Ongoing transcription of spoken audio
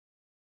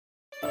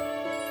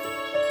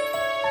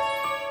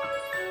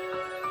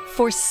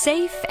for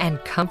safe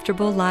and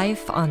comfortable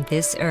life on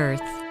this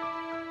earth.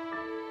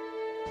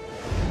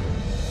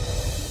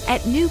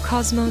 At New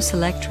Cosmos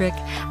Electric,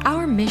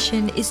 our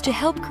mission is to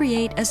help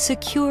create a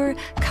secure,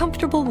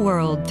 comfortable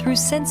world through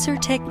sensor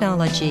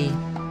technology.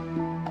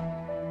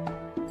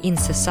 In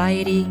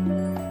society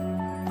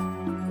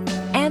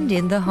and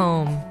in the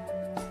home,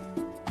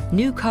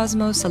 New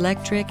Cosmos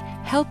Electric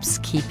helps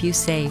keep you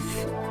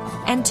safe.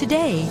 And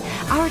today,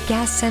 our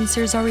gas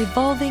sensors are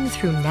evolving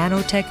through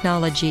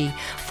nanotechnology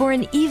for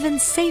an even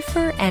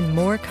safer and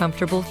more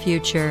comfortable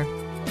future.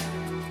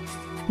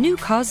 New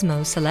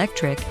Cosmos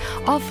Electric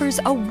offers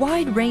a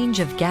wide range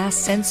of gas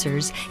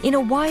sensors in a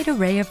wide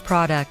array of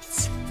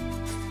products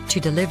to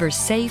deliver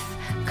safe,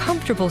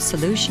 comfortable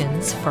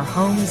solutions for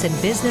homes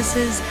and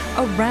businesses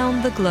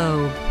around the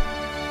globe.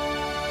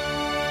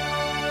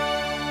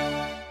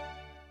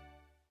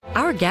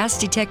 Our gas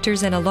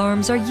detectors and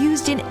alarms are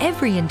used in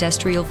every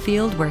industrial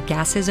field where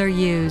gases are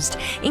used,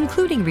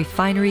 including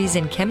refineries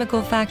and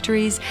chemical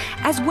factories,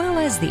 as well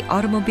as the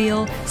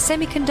automobile,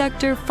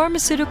 semiconductor,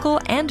 pharmaceutical,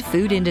 and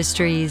food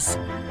industries.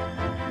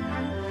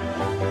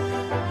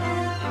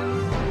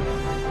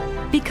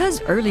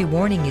 Because early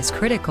warning is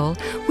critical,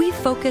 we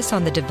focus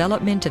on the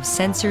development of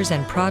sensors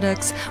and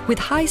products with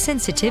high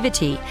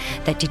sensitivity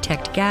that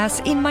detect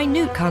gas in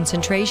minute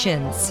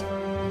concentrations.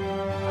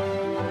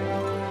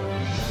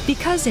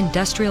 Because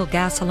industrial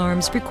gas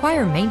alarms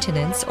require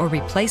maintenance or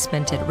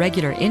replacement at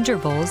regular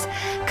intervals,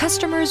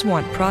 customers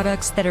want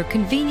products that are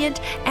convenient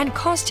and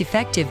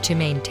cost-effective to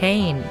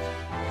maintain.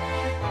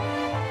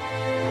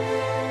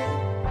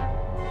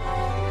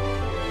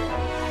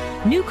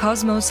 New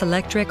Cosmos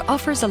Electric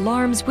offers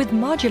alarms with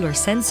modular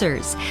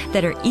sensors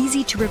that are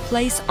easy to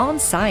replace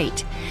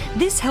on-site.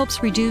 This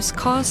helps reduce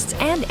costs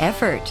and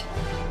effort.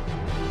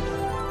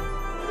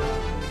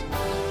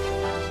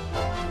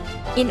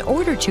 In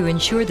order to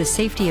ensure the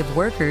safety of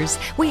workers,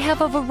 we have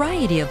a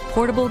variety of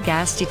portable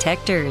gas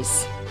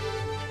detectors.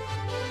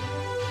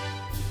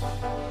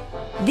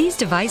 These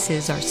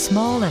devices are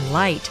small and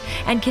light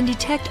and can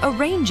detect a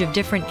range of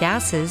different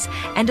gases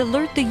and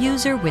alert the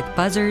user with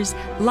buzzers,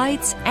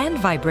 lights, and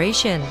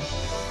vibration.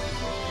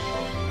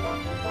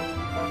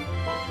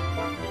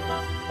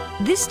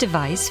 This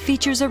device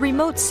features a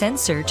remote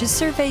sensor to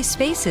survey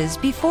spaces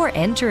before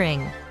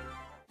entering.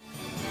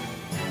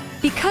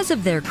 Because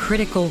of their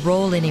critical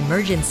role in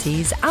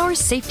emergencies, our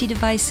safety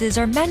devices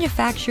are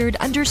manufactured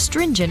under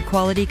stringent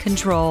quality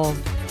control.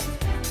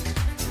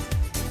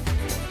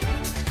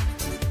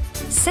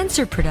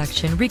 Sensor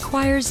production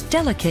requires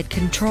delicate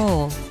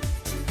control.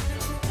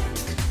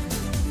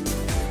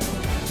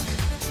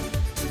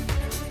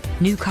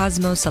 New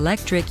Cosmos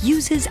Electric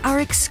uses our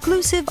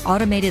exclusive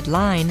automated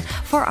line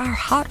for our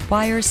hot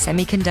wire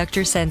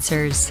semiconductor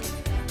sensors.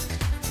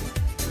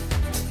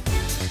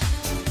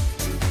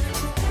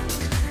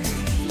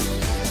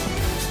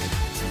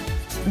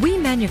 We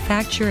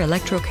manufacture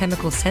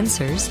electrochemical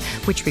sensors,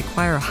 which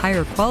require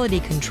higher quality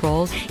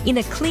control, in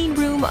a clean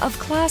room of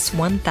Class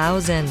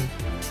 1000.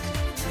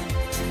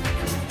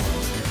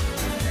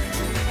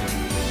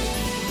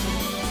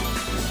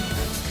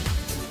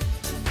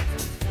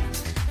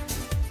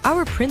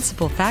 Our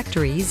principal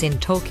factories in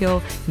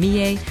Tokyo,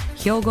 Mie,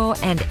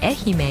 Hyogo, and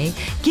Ehime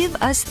give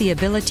us the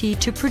ability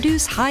to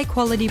produce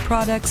high-quality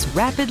products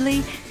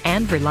rapidly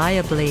and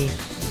reliably.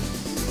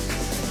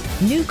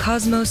 New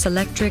Cosmos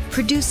Electric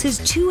produces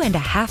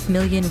 2.5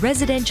 million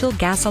residential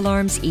gas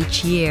alarms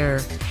each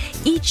year.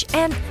 Each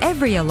and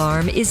every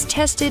alarm is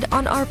tested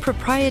on our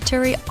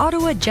proprietary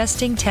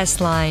auto-adjusting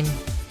test line.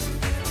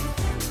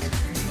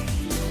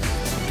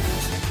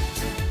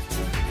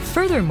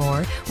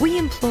 Furthermore, we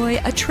employ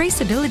a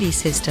traceability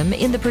system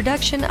in the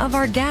production of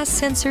our gas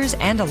sensors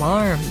and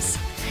alarms.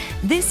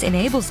 This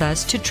enables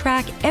us to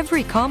track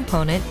every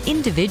component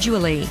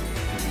individually.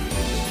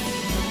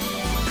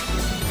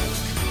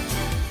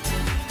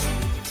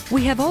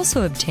 We have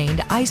also obtained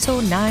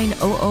ISO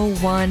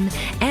 9001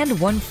 and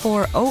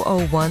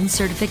 14001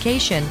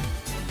 certification.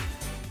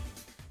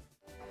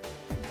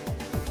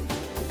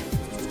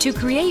 To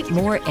create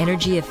more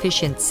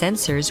energy-efficient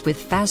sensors with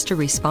faster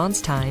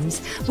response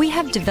times, we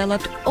have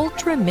developed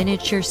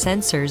ultra-miniature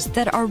sensors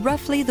that are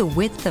roughly the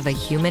width of a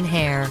human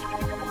hair.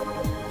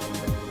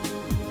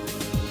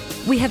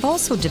 We have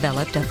also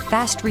developed a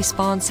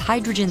fast-response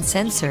hydrogen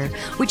sensor,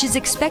 which is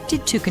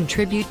expected to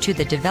contribute to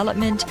the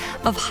development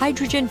of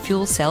hydrogen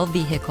fuel cell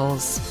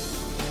vehicles.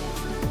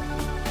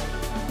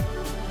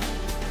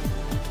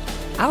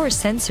 Our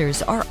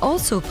sensors are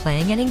also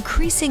playing an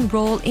increasing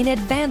role in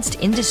advanced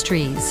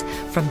industries,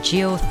 from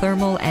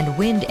geothermal and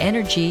wind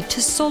energy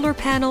to solar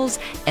panels,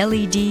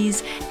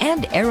 LEDs,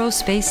 and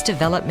aerospace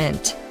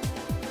development.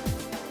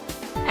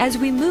 As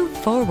we move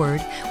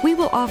forward, we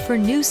will offer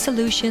new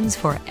solutions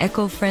for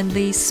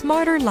eco-friendly,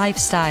 smarter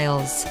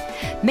lifestyles,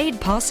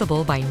 made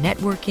possible by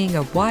networking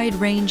a wide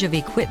range of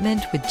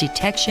equipment with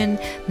detection,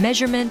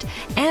 measurement,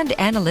 and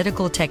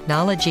analytical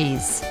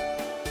technologies.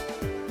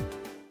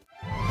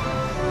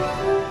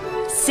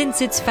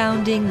 Since its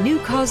founding, New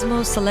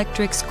Cosmos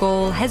Electric's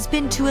goal has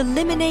been to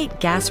eliminate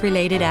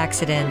gas-related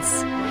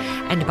accidents.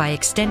 And by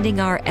extending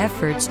our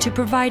efforts to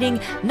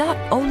providing not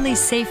only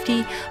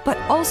safety, but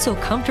also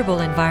comfortable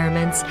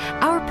environments,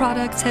 our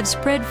products have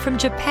spread from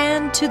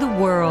Japan to the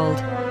world.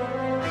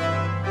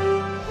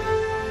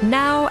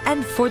 Now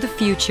and for the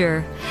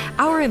future,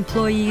 our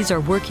employees are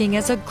working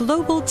as a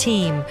global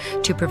team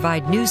to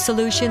provide new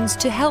solutions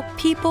to help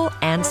people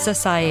and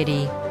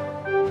society.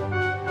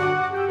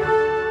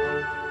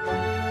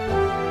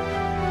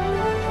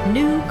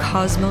 New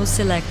Cosmos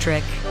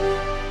Electric.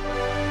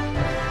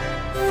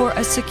 For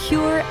a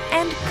secure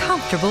and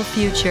comfortable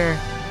future.